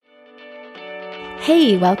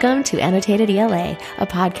Hey, welcome to Annotated ELA, a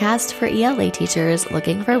podcast for ELA teachers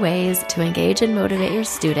looking for ways to engage and motivate your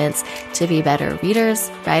students to be better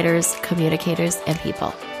readers, writers, communicators, and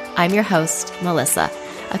people. I'm your host, Melissa,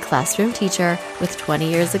 a classroom teacher with 20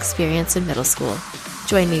 years experience in middle school.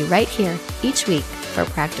 Join me right here each week for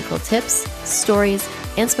practical tips, stories,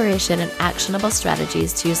 inspiration, and actionable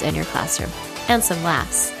strategies to use in your classroom, and some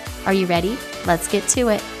laughs. Are you ready? Let's get to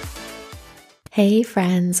it. Hey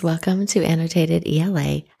friends, welcome to Annotated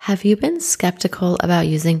ELA. Have you been skeptical about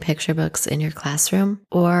using picture books in your classroom?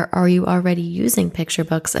 Or are you already using picture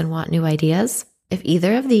books and want new ideas? If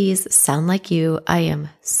either of these sound like you, I am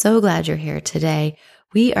so glad you're here today.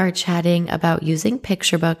 We are chatting about using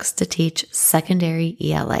picture books to teach secondary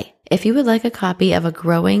ELA. If you would like a copy of a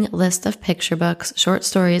growing list of picture books, short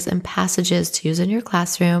stories, and passages to use in your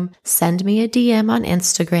classroom, send me a DM on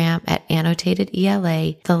Instagram at Annotated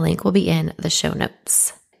ELA. The link will be in the show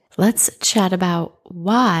notes. Let's chat about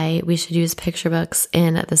why we should use picture books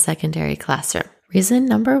in the secondary classroom. Reason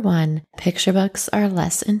number one, picture books are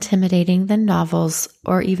less intimidating than novels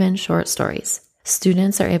or even short stories.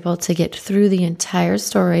 Students are able to get through the entire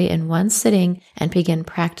story in one sitting and begin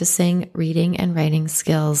practicing reading and writing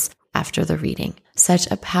skills after the reading. Such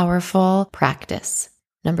a powerful practice.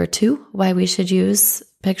 Number two, why we should use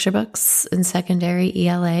picture books in secondary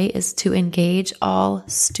ELA is to engage all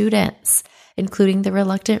students, including the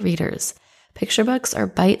reluctant readers. Picture books are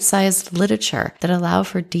bite-sized literature that allow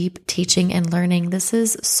for deep teaching and learning. This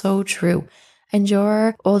is so true. And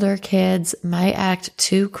your older kids might act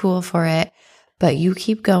too cool for it, but you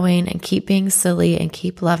keep going and keep being silly and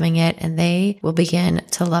keep loving it, and they will begin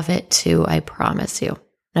to love it too, I promise you.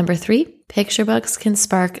 Number three, picture books can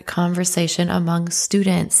spark conversation among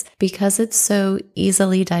students. Because it's so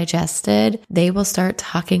easily digested, they will start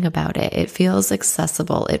talking about it. It feels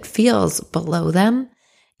accessible. It feels below them.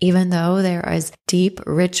 Even though there is deep,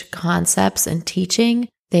 rich concepts and teaching,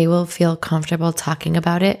 they will feel comfortable talking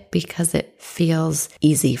about it because it feels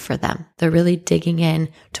easy for them. They're really digging in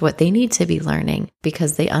to what they need to be learning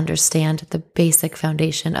because they understand the basic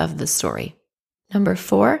foundation of the story. Number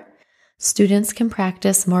four, students can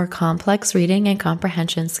practice more complex reading and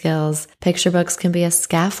comprehension skills. Picture books can be a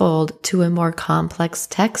scaffold to a more complex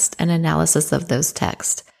text and analysis of those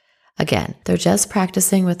texts. Again, they're just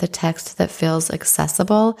practicing with a text that feels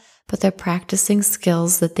accessible, but they're practicing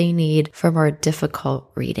skills that they need for more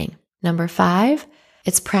difficult reading. Number five,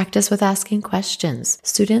 it's practice with asking questions.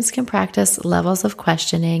 Students can practice levels of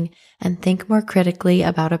questioning and think more critically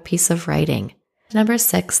about a piece of writing. Number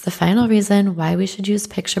six, the final reason why we should use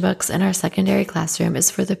picture books in our secondary classroom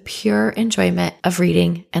is for the pure enjoyment of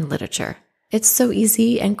reading and literature. It's so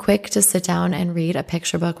easy and quick to sit down and read a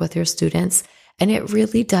picture book with your students, and it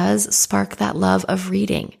really does spark that love of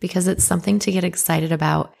reading because it's something to get excited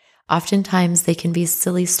about. Oftentimes they can be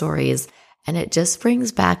silly stories, and it just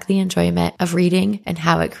brings back the enjoyment of reading and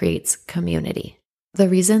how it creates community. The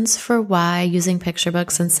reasons for why using picture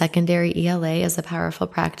books in secondary ELA is a powerful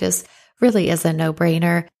practice really is a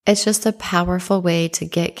no-brainer. It's just a powerful way to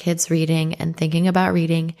get kids reading and thinking about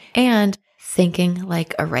reading and thinking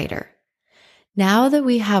like a writer. Now that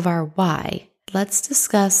we have our why, let's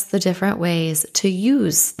discuss the different ways to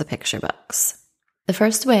use the picture books. The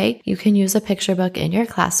first way you can use a picture book in your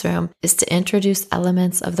classroom is to introduce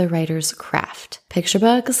elements of the writer's craft. Picture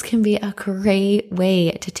books can be a great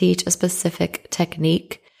way to teach a specific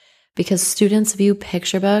technique because students view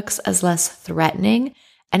picture books as less threatening,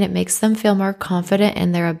 and it makes them feel more confident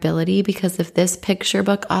in their ability because if this picture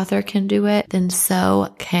book author can do it, then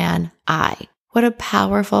so can I. What a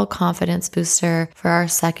powerful confidence booster for our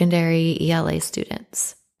secondary ELA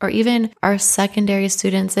students, or even our secondary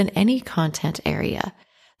students in any content area.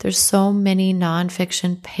 There's so many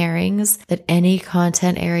nonfiction pairings that any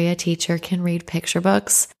content area teacher can read picture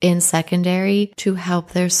books in secondary to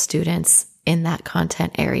help their students in that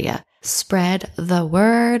content area. Spread the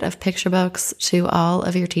word of picture books to all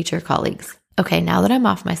of your teacher colleagues. Okay, now that I'm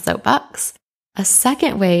off my soapbox, a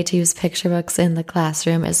second way to use picture books in the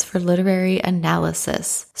classroom is for literary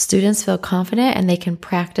analysis. Students feel confident and they can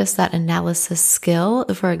practice that analysis skill,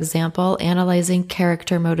 for example, analyzing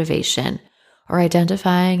character motivation or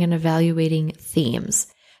identifying and evaluating themes.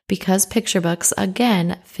 Because picture books,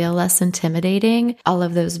 again, feel less intimidating, all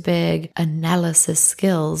of those big analysis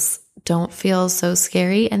skills don't feel so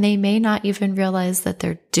scary, and they may not even realize that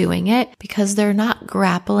they're doing it because they're not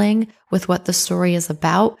grappling with what the story is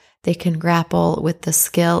about. They can grapple with the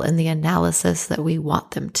skill and the analysis that we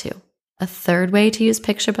want them to. A third way to use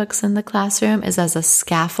picture books in the classroom is as a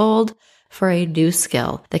scaffold for a new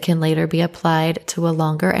skill that can later be applied to a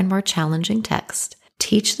longer and more challenging text.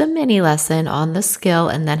 Teach the mini lesson on the skill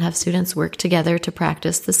and then have students work together to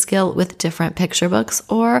practice the skill with different picture books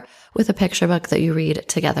or with a picture book that you read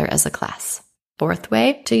together as a class. Fourth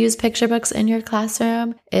way to use picture books in your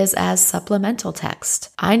classroom is as supplemental text.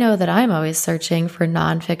 I know that I'm always searching for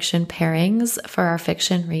nonfiction pairings for our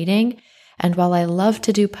fiction reading. And while I love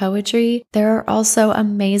to do poetry, there are also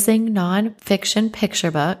amazing nonfiction picture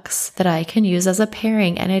books that I can use as a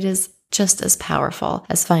pairing, and it is just as powerful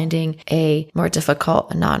as finding a more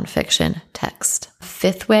difficult nonfiction text.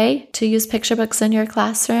 Fifth way to use picture books in your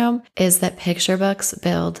classroom is that picture books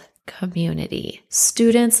build community.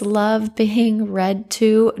 Students love being read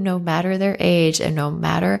to no matter their age and no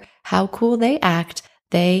matter how cool they act,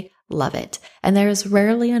 they love it. And there is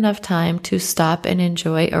rarely enough time to stop and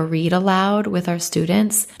enjoy a read aloud with our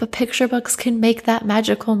students, but picture books can make that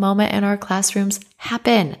magical moment in our classrooms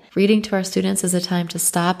happen. Reading to our students is a time to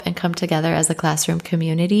stop and come together as a classroom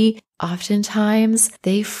community. Oftentimes,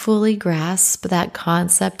 they fully grasp that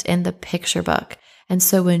concept in the picture book. And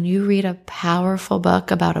so when you read a powerful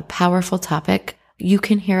book about a powerful topic, you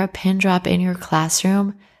can hear a pin drop in your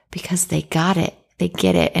classroom because they got it. They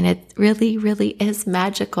get it. And it really, really is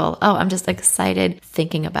magical. Oh, I'm just excited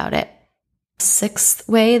thinking about it. Sixth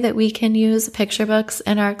way that we can use picture books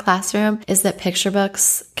in our classroom is that picture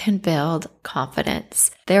books can build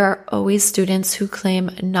confidence. There are always students who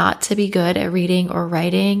claim not to be good at reading or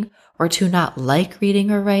writing or to not like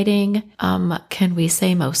reading or writing. Can we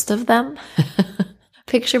say most of them?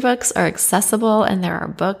 Picture books are accessible and there are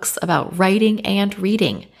books about writing and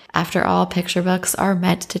reading. After all, picture books are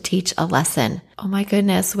meant to teach a lesson. Oh my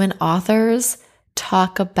goodness, when authors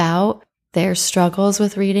talk about their struggles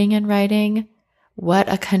with reading and writing,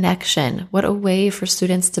 what a connection. What a way for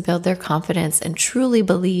students to build their confidence and truly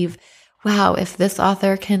believe, wow, if this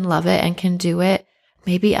author can love it and can do it,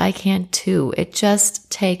 maybe I can too. It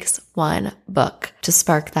just takes one book to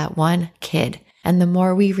spark that one kid. And the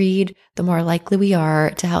more we read, the more likely we are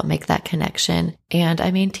to help make that connection. And I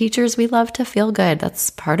mean, teachers, we love to feel good. That's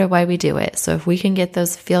part of why we do it. So if we can get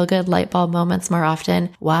those feel good light bulb moments more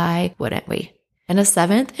often, why wouldn't we? And a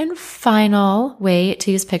seventh and final way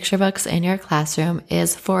to use picture books in your classroom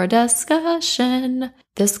is for discussion.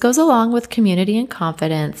 This goes along with community and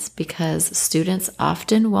confidence because students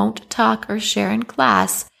often won't talk or share in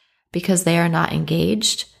class because they are not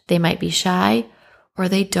engaged, they might be shy, or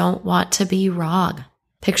they don't want to be wrong.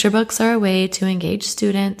 Picture books are a way to engage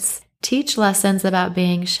students, teach lessons about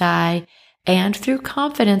being shy, and through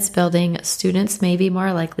confidence building, students may be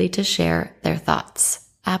more likely to share their thoughts.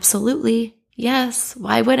 Absolutely. Yes.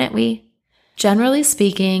 Why wouldn't we? Generally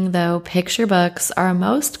speaking, though, picture books are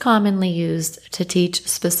most commonly used to teach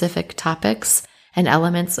specific topics and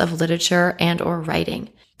elements of literature and or writing.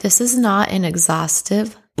 This is not an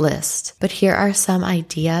exhaustive list, but here are some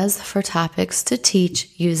ideas for topics to teach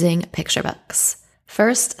using picture books.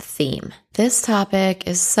 First, theme. This topic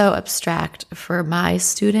is so abstract for my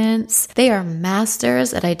students. They are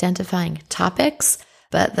masters at identifying topics,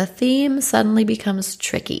 but the theme suddenly becomes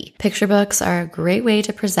tricky. Picture books are a great way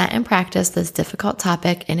to present and practice this difficult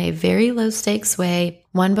topic in a very low stakes way.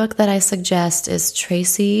 One book that I suggest is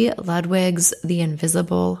Tracy Ludwig's The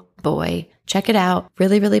Invisible Boy. Check it out.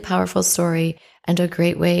 Really, really powerful story and a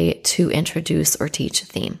great way to introduce or teach a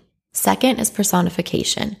theme. Second is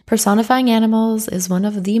personification. Personifying animals is one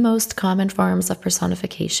of the most common forms of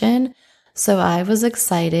personification. So I was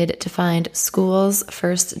excited to find School's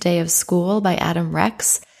First Day of School by Adam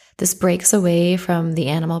Rex. This breaks away from the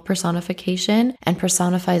animal personification and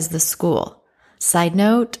personifies the school. Side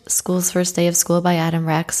note, School's First Day of School by Adam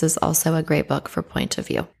Rex is also a great book for point of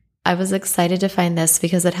view. I was excited to find this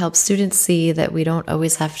because it helps students see that we don't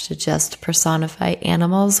always have to just personify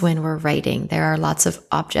animals when we're writing. There are lots of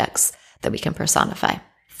objects that we can personify.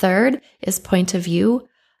 Third is point of view.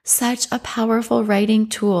 Such a powerful writing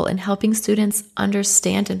tool in helping students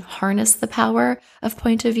understand and harness the power of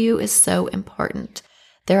point of view is so important.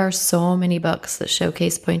 There are so many books that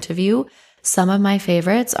showcase point of view. Some of my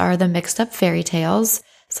favorites are the mixed up fairy tales,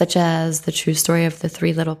 such as The True Story of the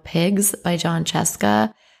Three Little Pigs by John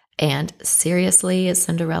Cheska, and Seriously,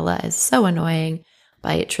 Cinderella is So Annoying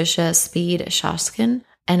by Tricia Speed Shoskin.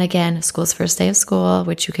 And again, School's First Day of School,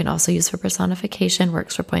 which you can also use for personification,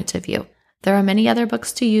 works for point of view. There are many other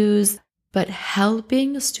books to use, but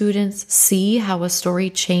helping students see how a story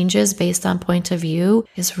changes based on point of view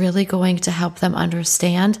is really going to help them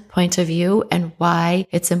understand point of view and why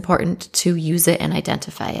it's important to use it and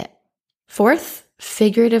identify it. Fourth,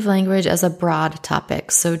 figurative language as a broad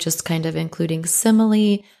topic. So just kind of including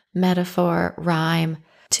simile, metaphor, rhyme.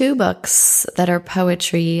 2 books that are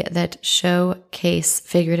poetry that showcase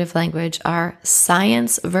figurative language are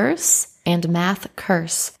Science Verse and Math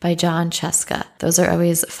Curse by John Cheska. Those are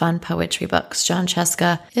always fun poetry books. John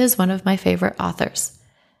Cheska is one of my favorite authors.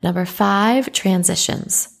 Number 5,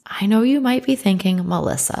 transitions. I know you might be thinking,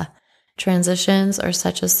 Melissa, transitions are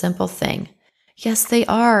such a simple thing. Yes, they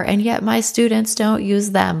are, and yet my students don't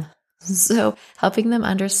use them. So helping them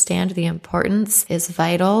understand the importance is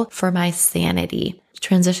vital for my sanity.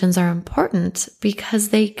 Transitions are important because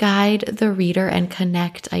they guide the reader and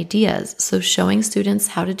connect ideas. So showing students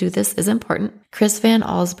how to do this is important. Chris Van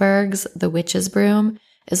Allsburg's The Witch's Broom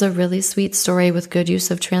is a really sweet story with good use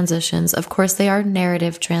of transitions. Of course, they are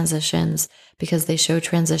narrative transitions because they show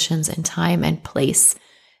transitions in time and place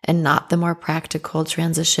and not the more practical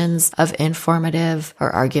transitions of informative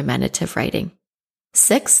or argumentative writing.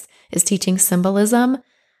 6th is teaching symbolism,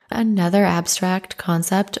 another abstract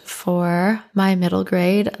concept for my middle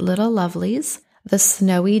grade little lovelies. The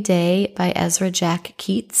Snowy Day by Ezra Jack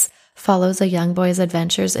Keats follows a young boy's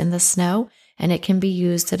adventures in the snow, and it can be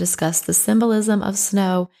used to discuss the symbolism of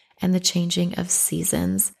snow and the changing of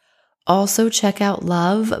seasons. Also check out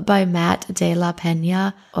Love by Matt de la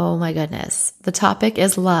Peña. Oh my goodness. The topic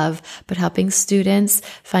is love, but helping students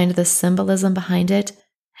find the symbolism behind it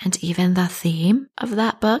and even the theme of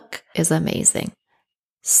that book is amazing.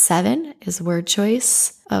 7 is word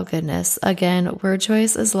choice. Oh goodness. Again, word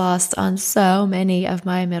choice is lost on so many of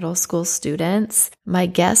my middle school students. My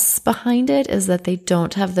guess behind it is that they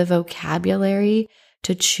don't have the vocabulary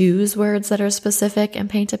to choose words that are specific and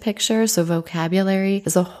paint a picture. So vocabulary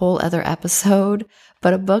is a whole other episode.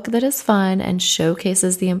 But a book that is fun and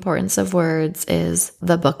showcases the importance of words is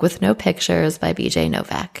The Book with No Pictures by B.J.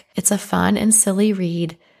 Novak. It's a fun and silly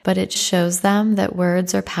read, but it shows them that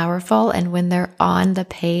words are powerful, and when they're on the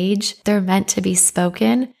page, they're meant to be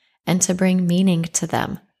spoken and to bring meaning to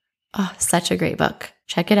them. Oh, such a great book.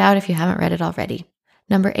 Check it out if you haven't read it already.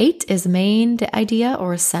 Number 8 is main idea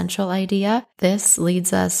or central idea. This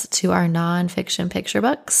leads us to our nonfiction picture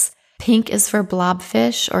books. Pink is for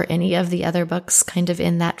Blobfish, or any of the other books kind of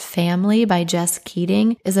in that family by Jess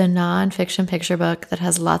Keating, is a nonfiction picture book that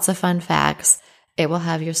has lots of fun facts. It will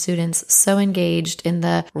have your students so engaged in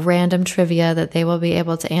the random trivia that they will be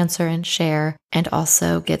able to answer and share, and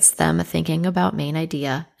also gets them thinking about main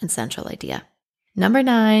idea and central idea. Number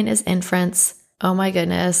 9 is inference. Oh my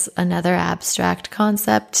goodness, another abstract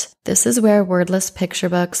concept. This is where wordless picture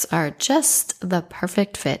books are just the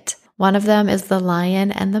perfect fit. One of them is The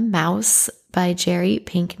Lion and the Mouse by Jerry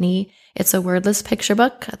Pinkney. It's a wordless picture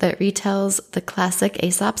book that retells the classic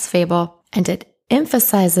Aesop's fable, and it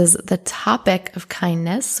emphasizes the topic of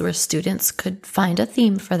kindness, where students could find a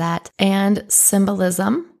theme for that, and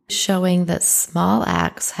symbolism, showing that small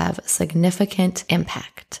acts have significant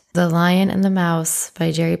impact. The Lion and the Mouse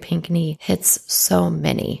by Jerry Pinkney hits so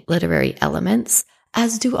many literary elements,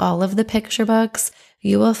 as do all of the picture books.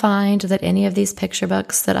 You will find that any of these picture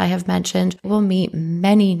books that I have mentioned will meet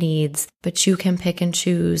many needs, but you can pick and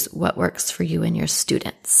choose what works for you and your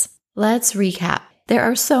students. Let's recap. There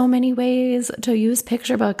are so many ways to use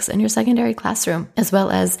picture books in your secondary classroom, as well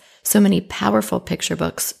as so many powerful picture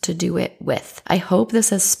books to do it with. I hope this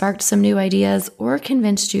has sparked some new ideas or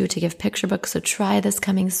convinced you to give picture books a try this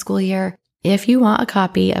coming school year. If you want a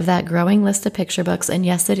copy of that growing list of picture books, and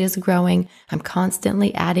yes, it is growing, I'm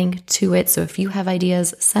constantly adding to it. So if you have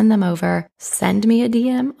ideas, send them over. Send me a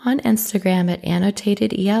DM on Instagram at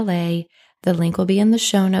AnnotatedELA. The link will be in the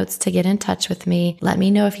show notes to get in touch with me. Let me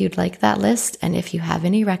know if you'd like that list and if you have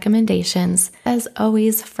any recommendations. As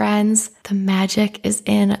always, friends, the magic is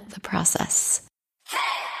in the process.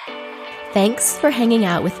 Thanks for hanging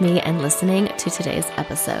out with me and listening to today's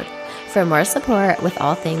episode. For more support with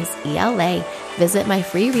all things ELA, visit my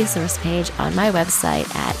free resource page on my website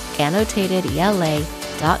at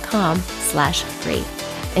annotatedela.com/free.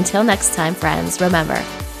 Until next time, friends, remember,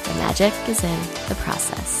 the magic is in the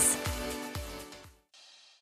process.